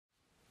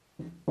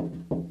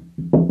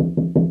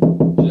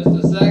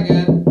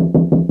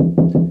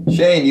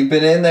insane. You've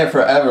been in there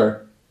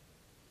forever.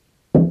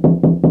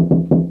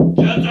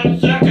 Just a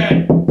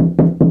second.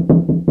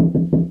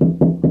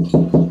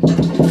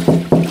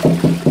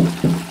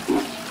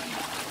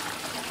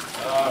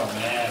 Oh,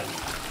 man.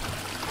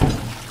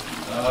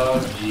 Oh,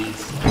 jeez.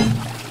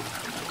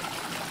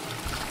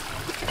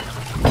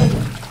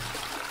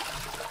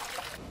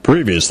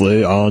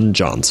 Previously on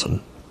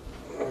Johnson.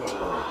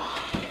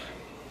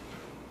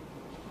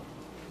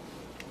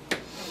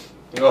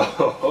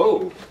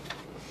 Oh,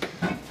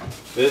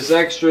 this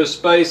extra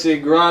spicy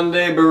grande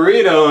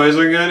burrito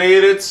isn't gonna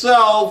eat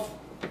itself.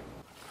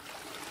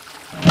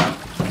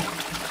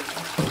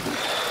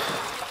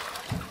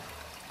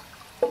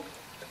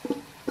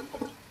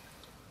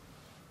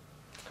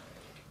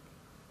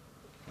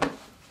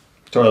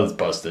 Toilet's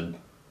busted.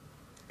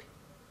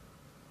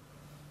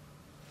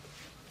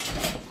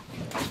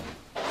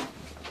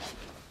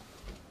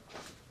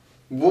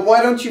 Well,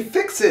 why don't you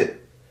fix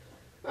it?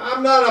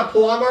 I'm not a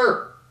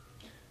plumber.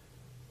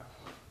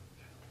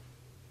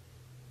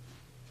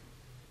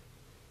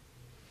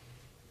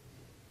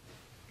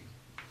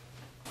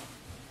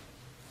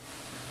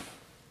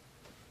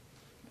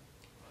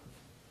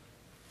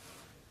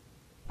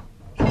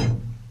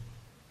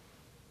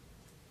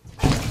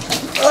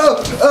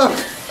 Oh,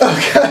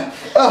 God.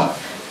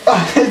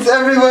 Oh, it's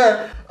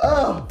everywhere.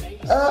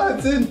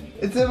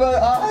 It's in my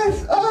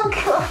eyes. Oh,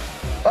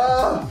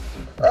 God.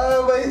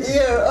 My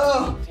ear.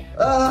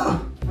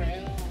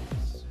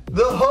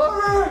 The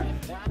horror.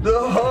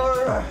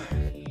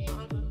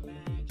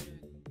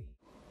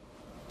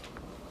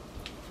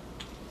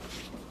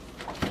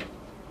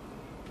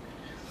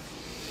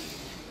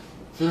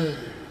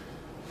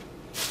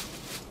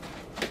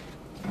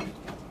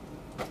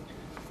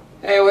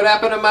 Hey, what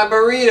happened to my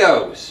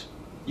burritos?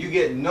 You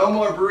get no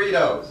more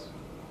burritos.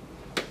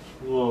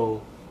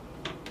 Whoa.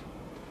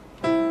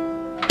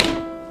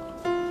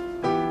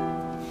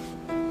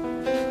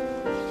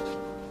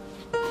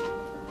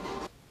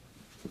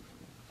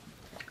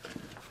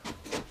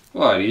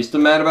 What, are you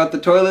still mad about the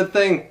toilet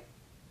thing?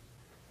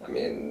 I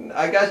mean,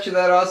 I got you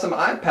that awesome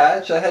eye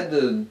patch. I had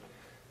to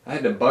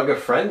bug a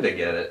friend to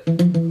get it.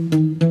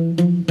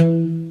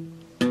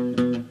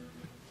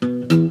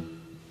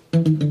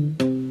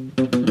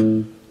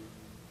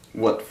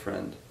 What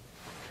friend?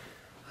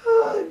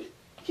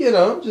 You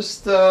know,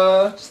 just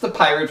a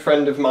pirate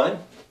friend of mine.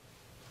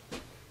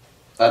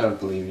 I don't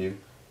believe you.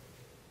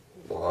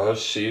 Well,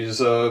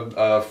 she's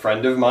a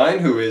friend of mine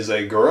who is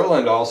a girl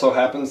and also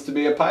happens to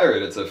be a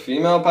pirate. It's a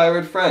female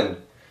pirate friend.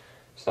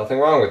 There's nothing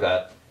wrong with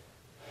that.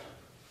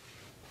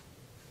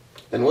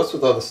 And what's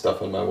with all the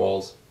stuff on my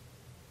walls?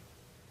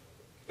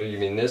 You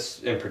mean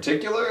this in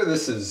particular?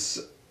 This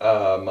is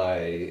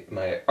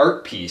my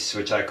art piece,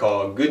 which I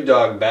call Good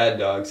Dog, Bad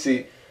Dog.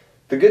 See,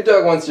 the good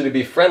dog wants you to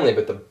be friendly,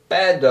 but the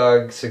bad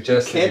dog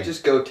suggests You can't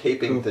just go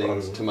taping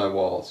things to my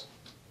walls.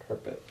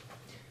 carpet.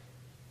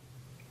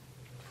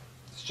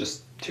 It's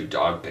just 2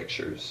 dog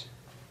pictures.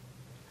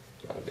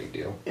 Not a big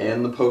deal.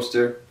 And the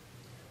poster.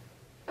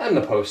 And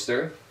the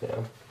poster,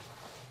 yeah.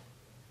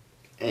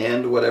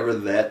 And whatever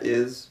that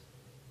is.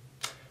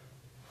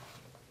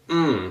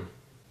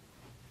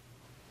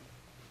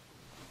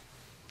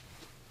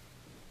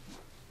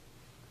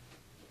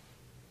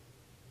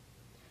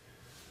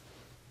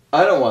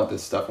 I don't want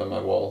this stuff on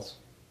my walls.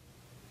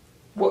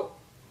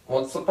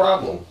 What's the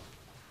problem?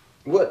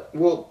 What?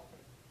 Well,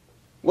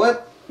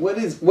 what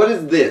is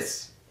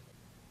this?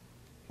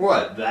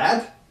 What,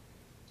 that?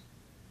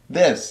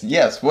 This,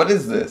 yes, what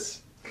is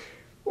this?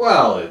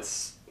 Well,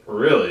 it's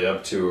really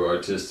up to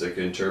artistic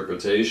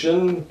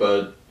interpretation,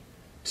 but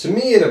to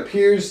me it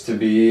appears to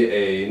be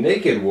a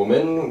naked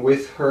woman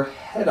with her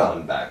head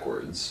on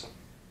backwards.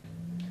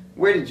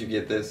 Where did you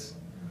get this?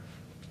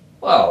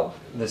 Well,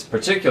 this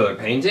particular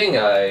painting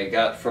I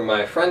got from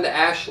my friend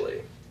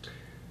Ashley.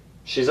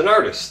 She's an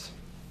artist.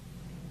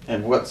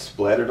 And what's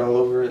splattered all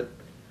over it?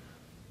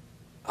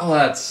 Oh,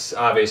 that's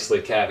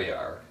obviously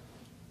caviar.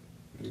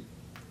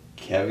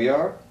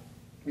 Caviar?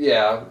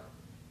 Yeah,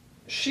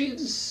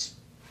 she's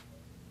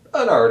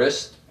an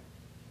artist.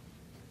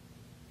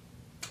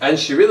 And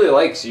she really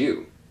likes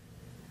you.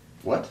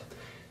 What?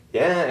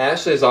 Yeah,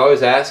 Ashley's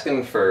always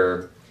asking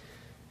for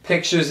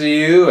pictures of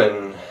you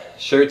and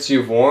shirts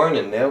you've worn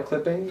and nail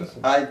clippings.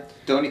 I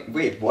don't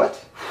wait,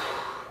 what?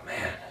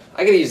 Man,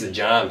 I gotta use the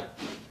John.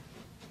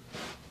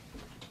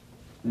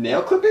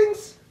 Nail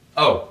clippings?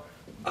 Oh,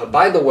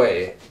 by the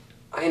way,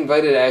 I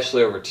invited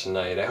Ashley over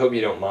tonight. I hope you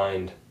don't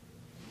mind.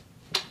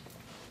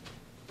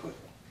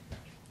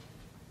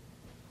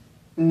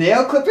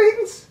 Nail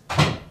clippings?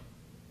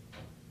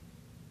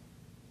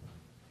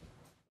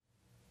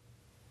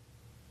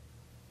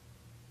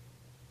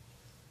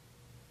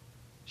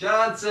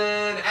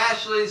 Johnson,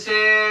 Ashley's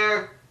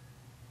here.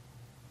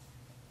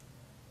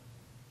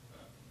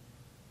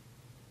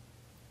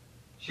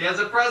 She has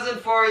a present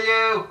for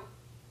you.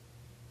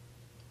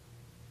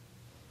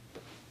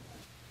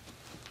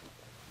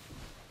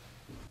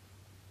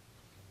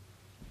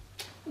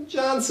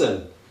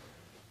 Johnson.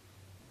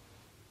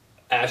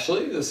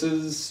 Ashley, this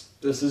is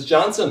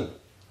Johnson.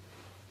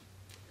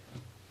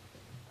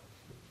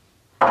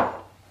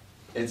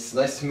 It's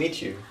nice to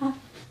meet you.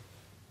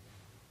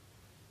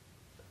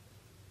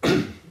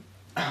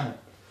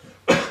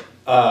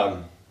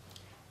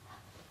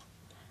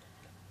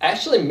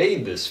 Actually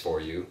made this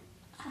for you.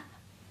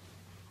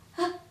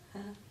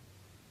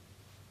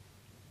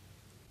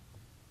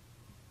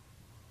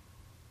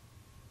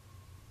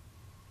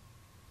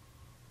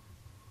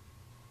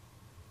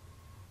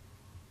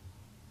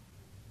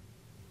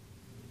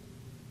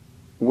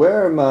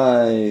 Where are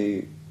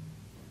my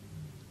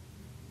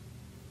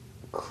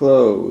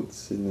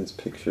clothes in this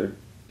picture?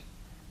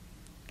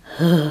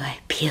 Oh, I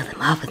peel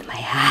them off with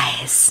my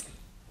eyes.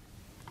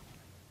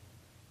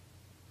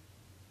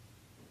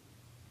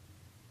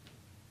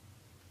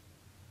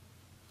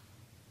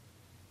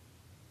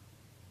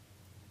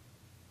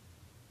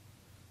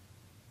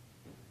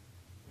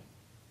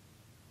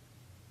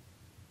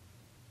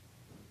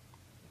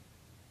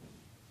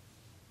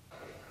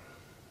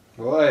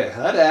 Boy,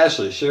 that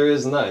Ashley sure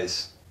is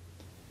nice.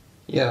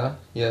 Yeah,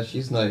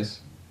 she's nice.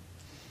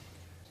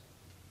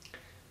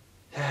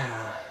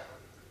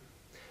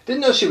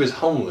 Didn't know she was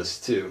homeless,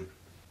 too.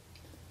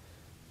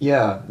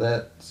 Yeah,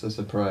 that's a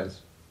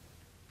surprise.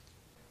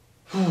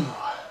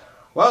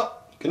 Well,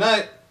 good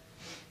night.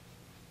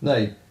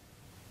 Night.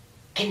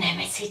 Good night,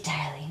 my sweet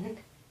darling.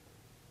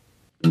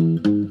 We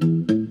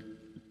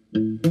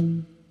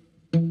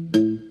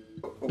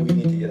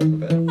need to get out of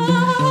bed.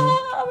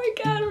 Oh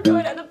my god, we're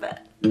going out of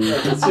bed.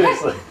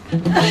 Seriously.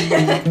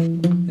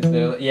 Is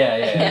there,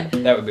 yeah.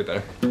 That would be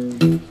better.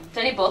 Do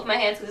I need both my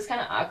hands? Because it's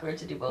kind of awkward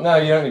to do both. No,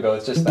 you don't need both.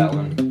 It's just that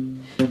one.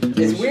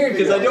 It's weird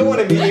because I don't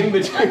want to be in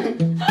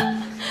between.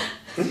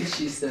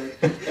 She said.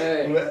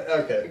 Alright.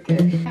 Okay.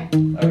 Okay.